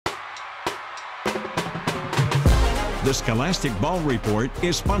The Scholastic Ball Report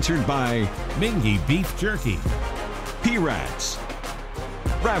is sponsored by Mingy Beef Jerky, P-Rats,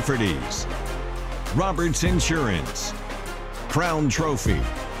 Rafferty's, Roberts Insurance, Crown Trophy,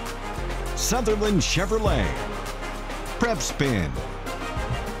 Sutherland Chevrolet, Prep Spin,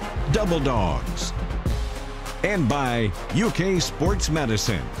 Double Dogs, and by UK Sports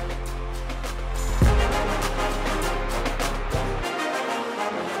Medicine.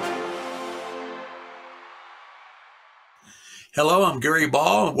 Hello, I'm Gary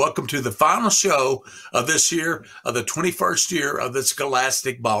Ball, and welcome to the final show of this year, of the 21st year of the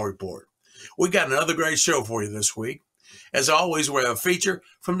Scholastic Ball Report. We got another great show for you this week. As always, we have a feature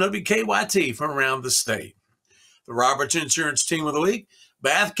from WKYT from around the state. The Roberts Insurance Team of the Week,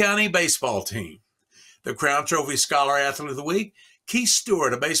 Bath County Baseball Team. The Crown Trophy Scholar Athlete of the Week, Keith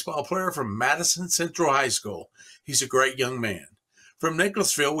Stewart, a baseball player from Madison Central High School. He's a great young man. From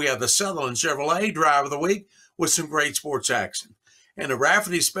Nicholasville, we have the Sutherland Chevrolet Driver of the Week with some great sports action. And the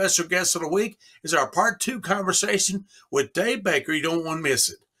Rafferty Special Guest of the Week is our Part 2 conversation with Dave Baker. You don't want to miss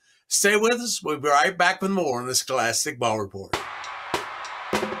it. Stay with us. We'll be right back with more on the Scholastic Ball Report.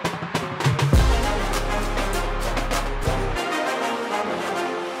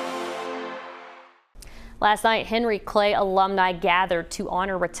 Last night, Henry Clay alumni gathered to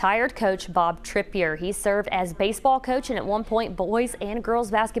honor retired coach Bob Trippier. He served as baseball coach and at one point boys and girls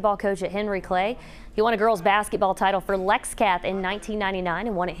basketball coach at Henry Clay. He won a girls basketball title for Lexcath in 1999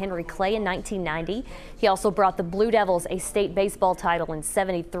 and won at Henry Clay in 1990. He also brought the Blue Devils a state baseball title in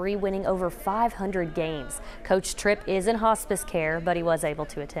 '73, winning over 500 games. Coach Tripp is in hospice care, but he was able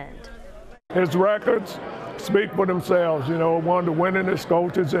to attend. His records speak for themselves. You know, one of the winningest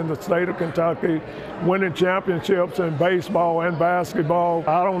coaches in the state of Kentucky, winning championships in baseball and basketball.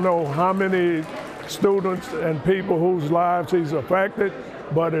 I don't know how many students and people whose lives he's affected,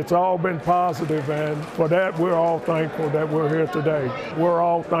 but it's all been positive, and for that we're all thankful that we're here today. We're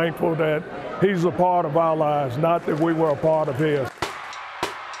all thankful that he's a part of our lives, not that we were a part of his.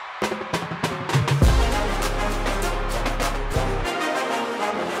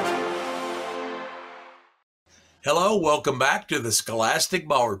 Hello, welcome back to the Scholastic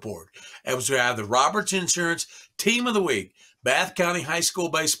Ball Report. As we have the Roberts Insurance Team of the Week, Bath County High School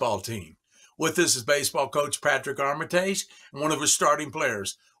Baseball Team. With us is baseball coach Patrick Armitage and one of his starting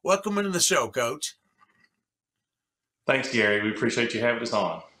players. Welcome into the show, Coach. Thanks, Gary. We appreciate you having us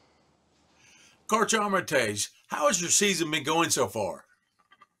on. Coach Armitage, how has your season been going so far?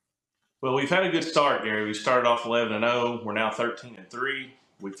 Well, we've had a good start, Gary. We started off 11-0. We're now 13-3.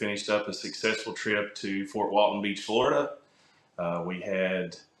 We finished up a successful trip to Fort Walton Beach, Florida. We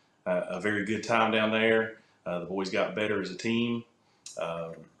had a very good time down there. The boys got better as a team.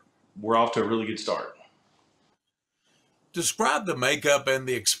 We're off to a really good start. Describe the makeup and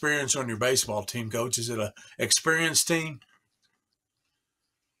the experience on your baseball team, Coach. Is it an experienced team?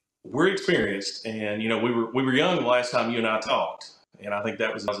 We're experienced, and you know we were young the last time you and I talked, and I think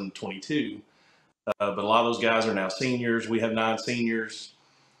that was in 2022. But a lot of those guys are now seniors. We have 9 seniors.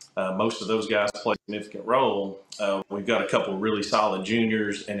 Most of those guys play a significant role. We've got a couple of really solid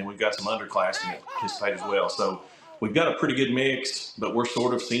juniors, and then we've got some underclassmen that participate as well. So we've got a pretty good mix, but we're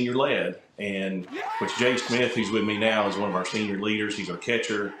sort of senior-led. And which Jay Smith, who's with me now, is one of our senior leaders. He's our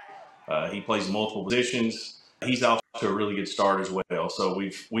catcher. He plays multiple positions. He's off to a really good start as well. So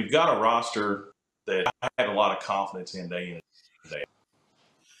we've got a roster that I have a lot of confidence in day in and day out.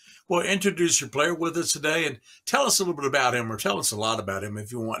 Well, introduce your player with us today and tell us a little bit about him, or tell us a lot about him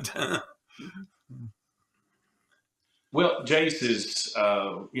if you want. Well, Jace is,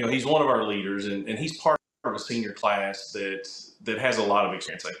 he's one of our leaders, and he's part of a senior class that has a lot of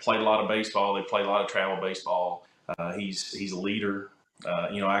experience. They played a lot of baseball. They played a lot of travel baseball. He's a leader.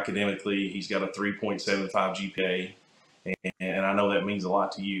 Academically, he's got a 3.75 GPA, and I know that means a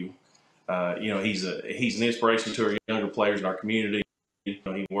lot to you. He's an inspiration to our younger players in our community.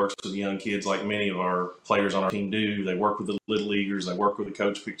 He works with young kids like many of our players on our team do. They work with the little leaguers. They work with the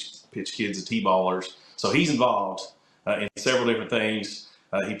coach pitch kids, the T-ballers. So he's involved in several different things.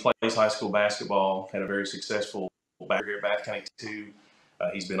 He plays high school basketball, had a very successful career at Bath County too.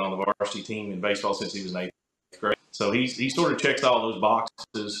 He's been on the varsity team in baseball since he was in 8th grade. So he sort of checks all those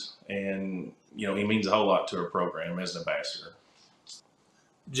boxes, and he means a whole lot to our program as an ambassador.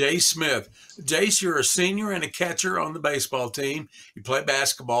 Jay Smith. Jace, you're a senior and a catcher on the baseball team. You play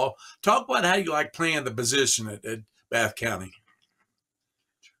basketball. Talk about how you like playing the position at Bath County.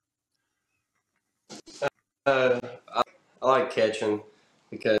 I like catching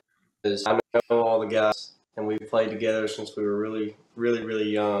because I know all the guys, and we've played together since we were really, really, really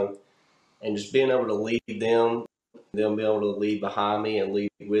young. And just being able to lead them being able to lead behind me and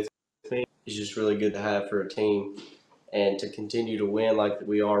lead with me is just really good to have for a team. and to continue to win like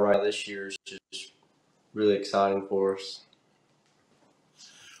we are right now this year is just really exciting for us.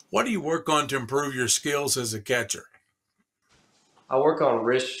 What do you work on to improve your skills as a catcher? I work on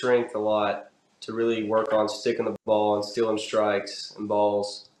wrist strength a lot to really work on sticking the ball and stealing strikes and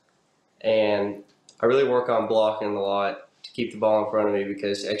balls. And I really work on blocking a lot to keep the ball in front of me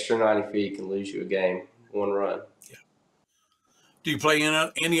because extra 90 feet can lose you a game, one run. Yeah. Do you play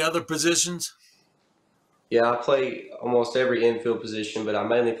in any other positions? Yeah, I play almost every infield position, but I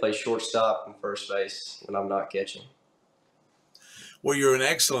mainly play shortstop and first base when I'm not catching. Well, you're an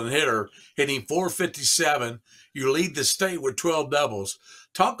excellent hitter, hitting .457. You lead the state with 12 doubles.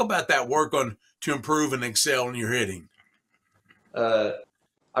 Talk about that work on to improve and excel in your hitting.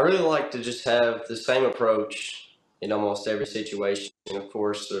 I really like to just have the same approach in almost every situation. Of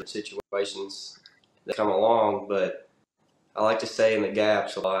course, there are situations that come along, but I like to stay in the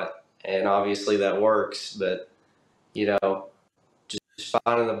gaps a lot, and obviously that works. But just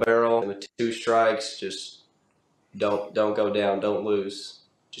finding the barrel and with 2 strikes, just don't go down, don't lose.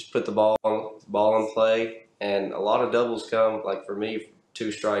 Just put the ball in play, and a lot of doubles come. Like for me,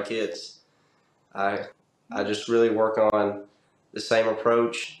 2-strike hits. I just really work on the same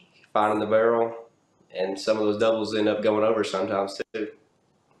approach, finding the barrel, and some of those doubles end up going over sometimes too.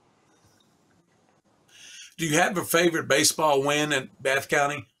 Do you have a favorite baseball win at Bath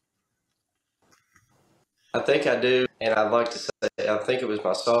County? I think I do, and I'd like to say I think it was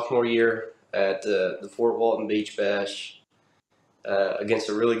my sophomore year at the Fort Walton Beach Bash against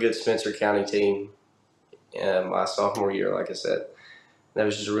a really good Spencer County team. My sophomore year, like I said, that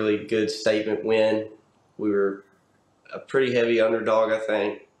was just a really good statement win. We were a pretty heavy underdog, I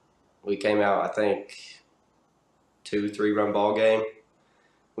think. We came out, I think, 2-3 run ball game.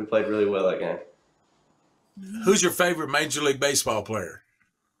 We played really well that game. Who's your favorite Major League Baseball player?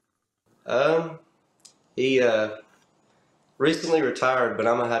 He recently retired, but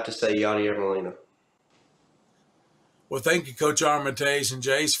I'm going to have to say Yadier Molina. Well, thank you, Coach Armitage and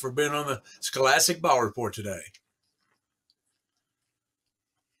Jace, for being on the Scholastic Ball Report today.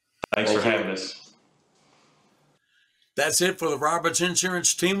 Thanks for having us. That's it for the Roberts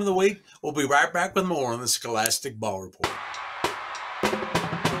Insurance Team of the Week. We'll be right back with more on the Scholastic Ball Report.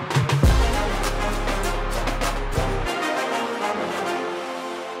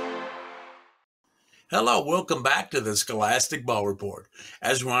 Hello, welcome back to the Scholastic Ball Report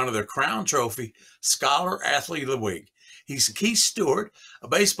as we honor the Crown Trophy Scholar Athlete of the Week. He's Keith Stewart, a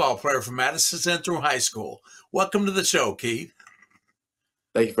baseball player from Madison Central High School. Welcome to the show, Keith.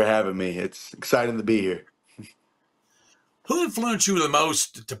 Thank you for having me. It's exciting to be here. Who influenced you the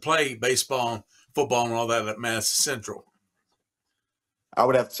most to play baseball, football, and all that at Madison Central? I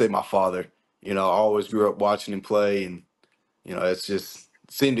would have to say my father. I always grew up watching him play, and, it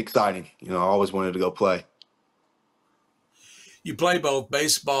seemed exciting. I always wanted to go play. You play both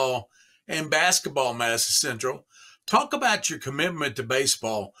baseball and basketball at Madison Central. Talk about your commitment to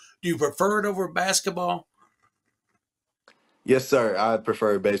baseball. Do you prefer it over basketball? Yes, sir. I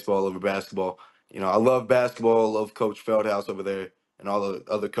prefer baseball over basketball. I love basketball. I love Coach Feldhouse over there and all the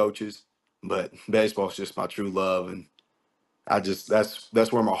other coaches. But baseball is just my true love, and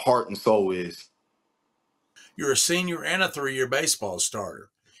that's where my heart and soul is. You're a senior and a 3-year baseball starter.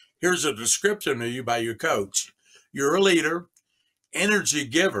 Here's a description of you by your coach. You're a leader, energy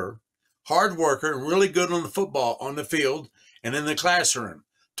giver, hard worker, and really good on the field and in the classroom.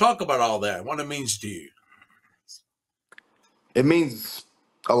 Talk about all that, what it means to you. It means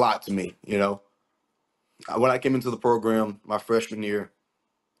a lot to me, When I came into the program my freshman year,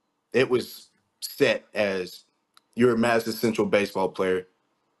 it was set as you're a Madison Central baseball player,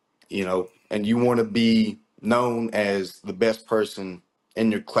 and you want to be known as the best person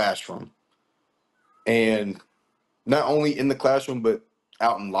in your classroom. And not only in the classroom, but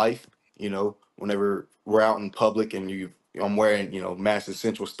out in life, whenever we're out in public and I'm wearing, Madison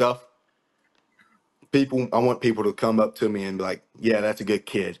Central stuff, I want people to come up to me and be like, yeah, that's a good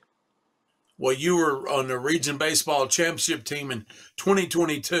kid. Well, you were on the Region Baseball Championship team in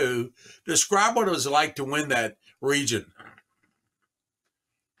 2022. Describe what it was like to win that region.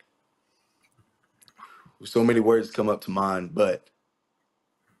 So many words come up to mind, but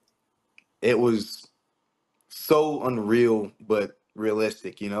it was so unreal, but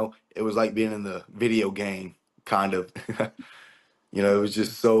realistic, It was like being in the video game, kind of. It was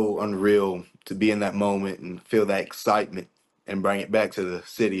just so unreal to be in that moment and feel that excitement and bring it back to the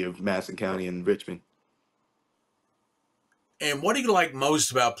city of Madison County and Richmond. And what do you like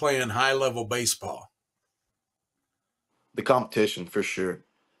most about playing high-level baseball? The competition, for sure.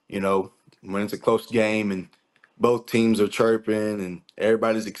 When it's a close game and both teams are chirping and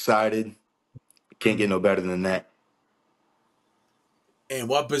everybody's excited, can't get no better than that. And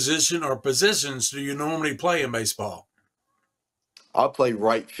what position or positions do you normally play in baseball? I play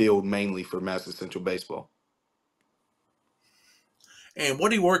right field mainly for Madison Central baseball. And what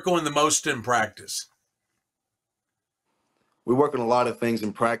do you work on the most in practice? We work on a lot of things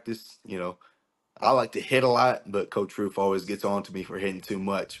in practice. I like to hit a lot, but Coach Roof always gets on to me for hitting too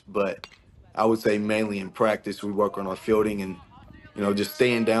much. But I would say mainly in practice, we work on our fielding and, just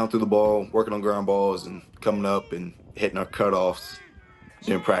staying down through the ball, working on ground balls and coming up and hitting our cutoffs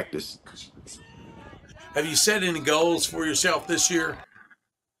in practice. Have you set any goals for yourself this year?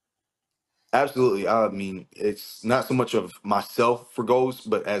 Absolutely. I mean, it's not so much of myself for goals,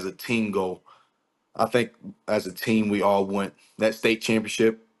 but as a team goal. I think as a team, we all want that state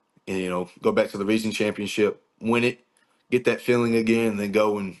championship and, go back to the region championship, win it, get that feeling again, and then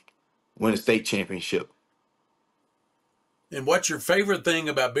go and win a state championship. And what's your favorite thing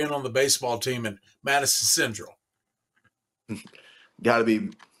about being on the baseball team at Madison Central? Got to be,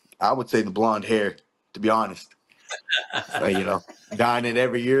 I would say, the blonde hair, to be honest. Dyeing it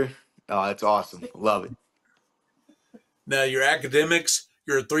every year. Oh, that's awesome. Love it. Now, your academics,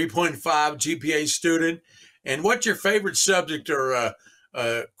 you're a 3.5 GPA student. And what's your favorite subject or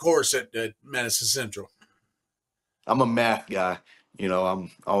course at Madison Central? I'm a math guy.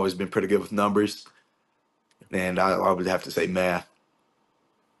 I'm always been pretty good with numbers. And I would have to say math.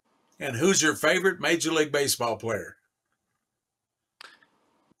 And who's your favorite Major League Baseball player?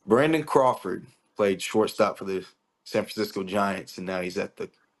 Brandon Crawford played shortstop for the San Francisco Giants, and now he's at the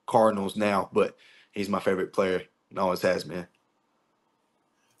Cardinals now. But he's my favorite player and always has been.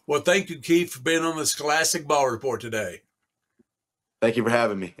 Well, thank you, Keith, for being on the Scholastic Ball Report today. Thank you for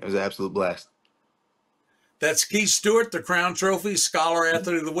having me. It was an absolute blast. That's Keith Stewart, the Crown Trophy Scholar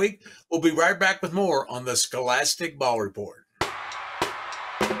Athlete of the Week. We'll be right back with more on the Scholastic Ball Report.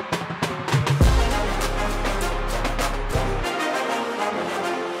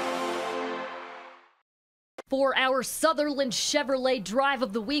 For our Sutherland Chevrolet Drive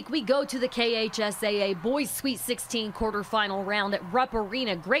of the Week, we go to the KHSAA Boys Sweet 16 quarterfinal round at Rupp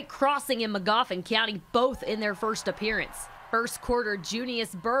Arena. Great crossing in Magoffin County, both in their first appearance. First quarter,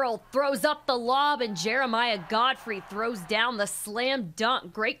 Junius Burrell throws up the lob, and Jeremiah Godfrey throws down the slam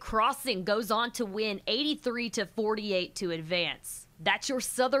dunk. Great crossing, goes on to win 83-48 to advance. That's your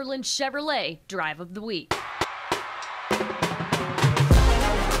Sutherland Chevrolet Drive of the Week.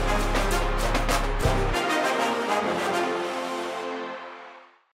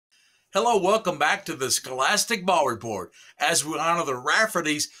 Hello, welcome back to the Scholastic Ball Report as we honor the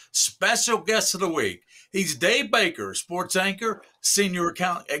Rafferty's special guest of the week. He's Dave Baker, sports anchor, senior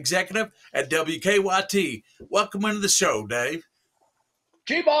account executive at WKYT. Welcome into the show, Dave.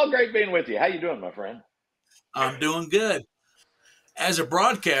 G-Ball, great being with you. How you doing, my friend? I'm doing good. As a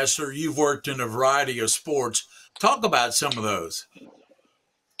broadcaster, you've worked in a variety of sports. Talk about some of those.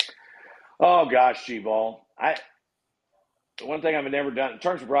 Oh, gosh, G-Ball. One thing I've never done, in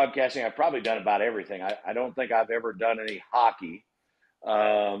terms of broadcasting, I've probably done about everything. I don't think I've ever done any hockey.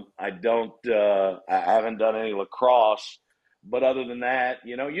 I haven't done any lacrosse. But other than that,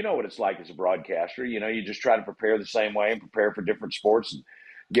 you know what it's like as a broadcaster. You just try to prepare the same way and prepare for different sports and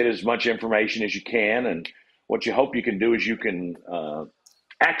get as much information as you can. And what you hope you can do is you can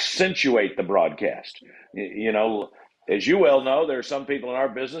accentuate the broadcast. As you well know, there are some people in our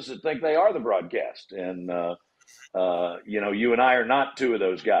business that think they are the broadcast. And, you and I are not two of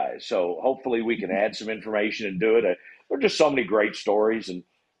those guys. So hopefully we can add some information and do it. There are just so many great stories and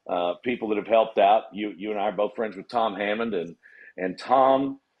people that have helped out. You and I are both friends with Tom Hammond, and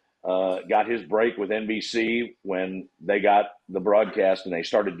Tom got his break with NBC when they got the broadcast and they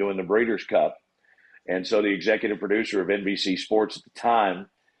started doing the Breeders' Cup. And so the executive producer of NBC Sports at the time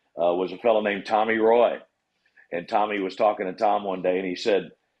was a fellow named Tommy Roy. And Tommy was talking to Tom one day, and he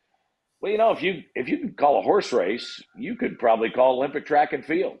said, well, if you could call a horse race, you could probably call Olympic track and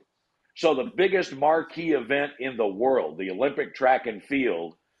field. So the biggest marquee event in the world, the Olympic track and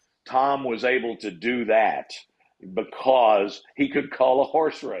field, Tom was able to do that because he could call a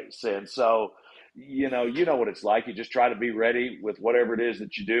horse race. And so, you know what it's like. You just try to be ready with whatever it is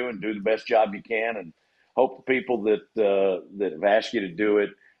that you do and do the best job you can, and hope the people that have asked you to do it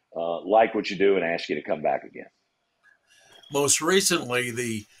like what you do and ask you to come back again. Most recently,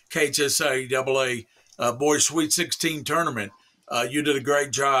 the KHSAA Boys Sweet 16 tournament. You did a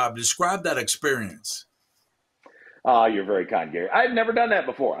great job. Describe that experience. You're very kind, Gary. I've never done that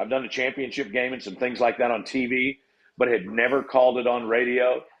before. I've done a championship game and some things like that on TV, but had never called it on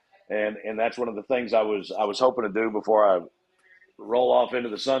radio. And that's one of the things I was hoping to do before I roll off into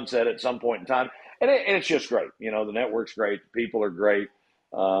the sunset at some point in time. And it's just great. The network's great. The people are great.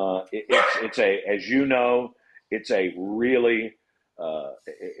 As you know, it's a really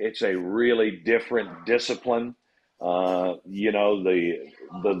it's a really different discipline. You know,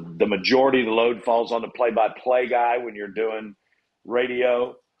 the majority of the load falls on the play-by-play guy when you're doing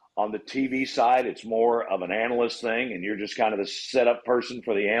radio. On the TV side, it's more of an analyst thing, and you're just kind of the setup person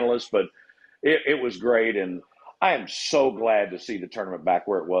for the analyst. But it was great, and I am so glad to see the tournament back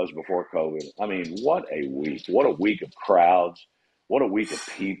where it was before COVID. I mean, what a week. What a week of crowds. What a week of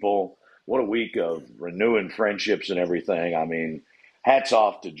people. What a week of renewing friendships and everything. I mean, hats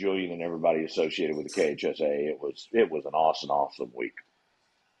off to Julian and everybody associated with the KHSA. It was an awesome week.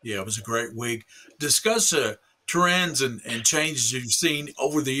 Yeah, it was a great week. Discuss trends and changes you've seen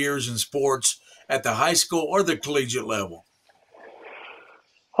over the years in sports at the high school or the collegiate level.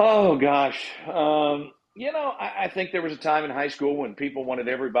 Oh, gosh. You know, I think there was a time in high school when people wanted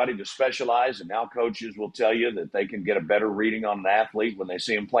everybody to specialize, and now coaches will tell you that they can get a better reading on an athlete when they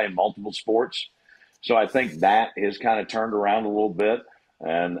see him playing multiple sports. So I think that has kind of turned around a little bit.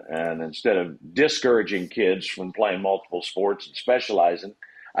 And instead of discouraging kids from playing multiple sports and specializing,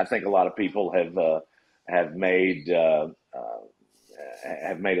 I think a lot of people have made it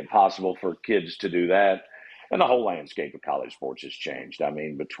possible for kids to do that. And the whole landscape of college sports has changed. I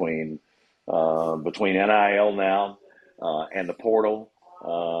mean, between NIL now and the portal,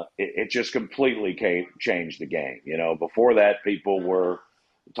 it just completely changed the game. You know, before that, people were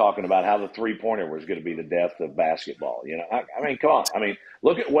talking about how the three-pointer was going to be the death of basketball. You know, I mean, come on. I mean,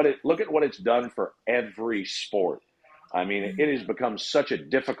 look at what it's done for every sport. I mean, it has become such a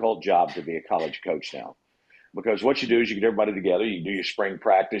difficult job to be a college coach now, because what you do is you get everybody together, you do your spring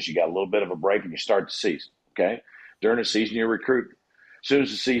practice, you got a little bit of a break, and you start the season. Okay, during the season, you're recruiting. As soon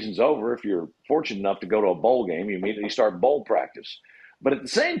as the season's over, if you're fortunate enough to go to a bowl game, you immediately start bowl practice. But at the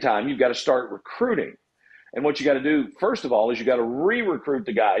same time, you've got to start recruiting. And what you got to do, first of all, is you got to re-recruit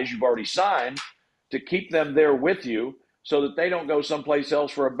the guys you've already signed to keep them there with you so that they don't go someplace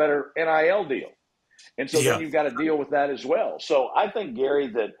else for a better NIL deal. And so then you've got to deal with that as well. So I think, Gary,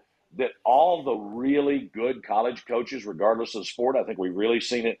 that all the really good college coaches, regardless of the sport, I think we've really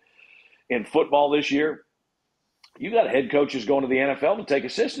seen it in football this year. You got head coaches going to the NFL to take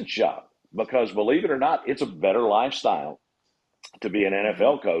assistant job because, believe it or not, it's a better lifestyle to be an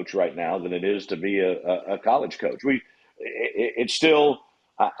NFL coach right now than it is to be a college coach. It's still,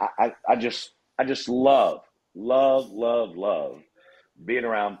 I just love being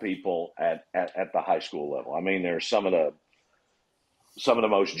around people at the high school level. I mean, there's some of the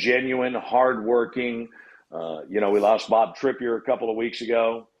most genuine, hardworking. You know, we lost Bob Trippier a couple of weeks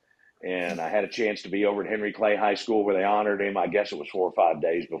ago, and I had a chance to be over at Henry Clay High School where they honored him. I guess it was 4 or 5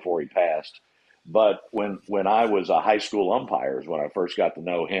 days before he passed. But when I was a high school umpire is when I first got to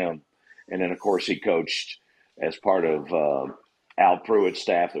know him. And then, of course, he coached as part of Al Pruitt's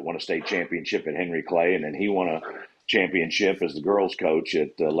staff that won a state championship at Henry Clay. And then he won a championship as the girls coach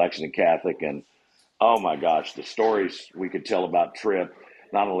at Lexington Catholic. And, oh, my gosh, the stories we could tell about Tripp,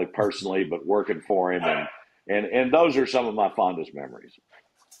 not only personally but working for him. And those are some of my fondest memories.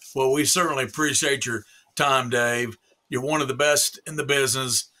 Well, we certainly appreciate your time, Dave. You're one of the best in the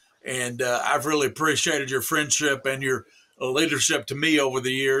business. And I've really appreciated your friendship and your leadership to me over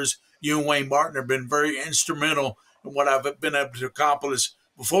the years. You and Wayne Martin have been very instrumental in what I've been able to accomplish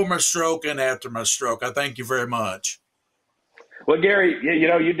before my stroke and after my stroke. I thank you very much. Well, Gary, you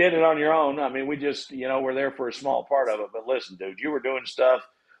know, you did it on your own. I mean, we just, you know, we're there for a small part of it. But listen, dude, you were doing stuff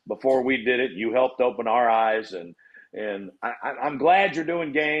before we did it. You helped open our eyes. And I'm glad you're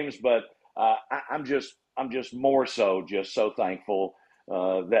doing games, but I'm just more so just so thankful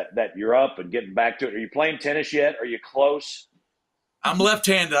that you're up and getting back to it. Are you playing tennis yet? Are you close? I'm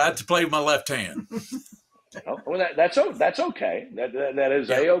left-handed. I have to play with my left hand. Oh, well, that's okay. That is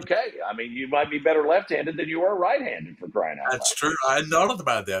A-okay. I mean, you might be better left-handed than you are right-handed, for crying out loud. That's true. I hadn't thought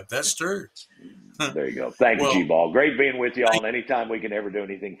about that. That's true. There you go. Thank you, G-Ball. Great being with you all. And anytime we can ever do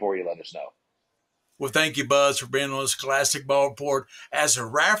anything for you, let us know. Well, thank you, Buzz, for being on the Scholastic Ball Report as a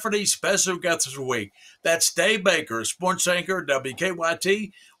Rafferty special guest this week. That's Dave Baker, sports anchor,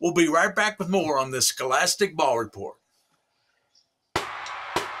 WKYT. We'll be right back with more on the Scholastic Ball Report.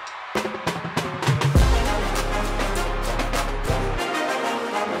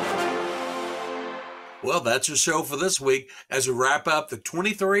 Well, that's your show for this week as we wrap up the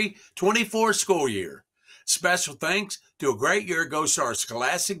 23-24 school year. Special thanks to a great year goes to our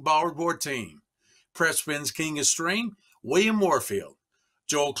Scholastic Ball Report team. Pressman's King of Stream, William Warfield.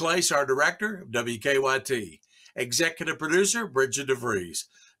 Joel Clace, our director of WKYT. Executive producer, Bridget DeVries.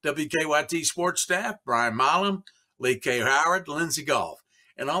 WKYT sports staff, Brian Milam, Lee K. Howard, Lindsey Goff.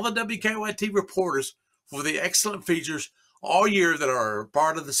 And all the WKYT reporters for the excellent features all year that are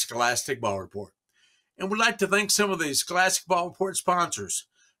part of the Scholastic Ball Report. And we'd like to thank some of the Scholastic Ball Report sponsors,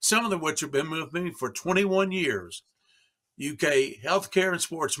 some of them which have been with me for 21 years. UK Healthcare and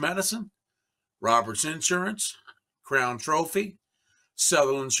Sports Medicine, Roberts Insurance, Crown Trophy,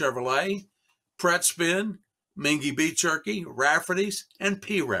 Sutherland Chevrolet, Pret Spin, Mingy Beef Jerky, Rafferty's, and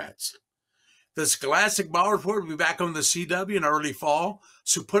P-Rats. The Scholastic Ball Report will be back on the CW in early fall,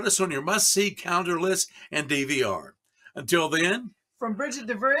 so put us on your must-see calendar list and DVR. Until then, from Bridget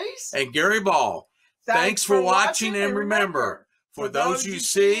DeVries and Gary Ball, thanks for watching, and remember, for those you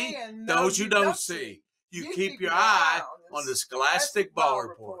see and those you don't see, you keep your eye on the Scholastic Ball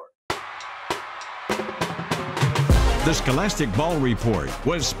Report. The Scholastic Ball Report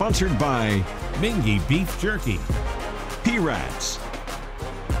was sponsored by Mingy Beef Jerky, P-Rats,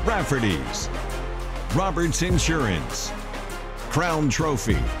 Rafferty's, Roberts Insurance, Crown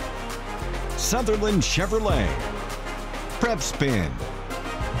Trophy, Sutherland Chevrolet, Prep Spin,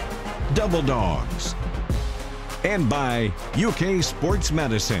 Double Dogs, and by UK Sports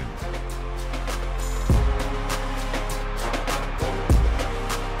Medicine.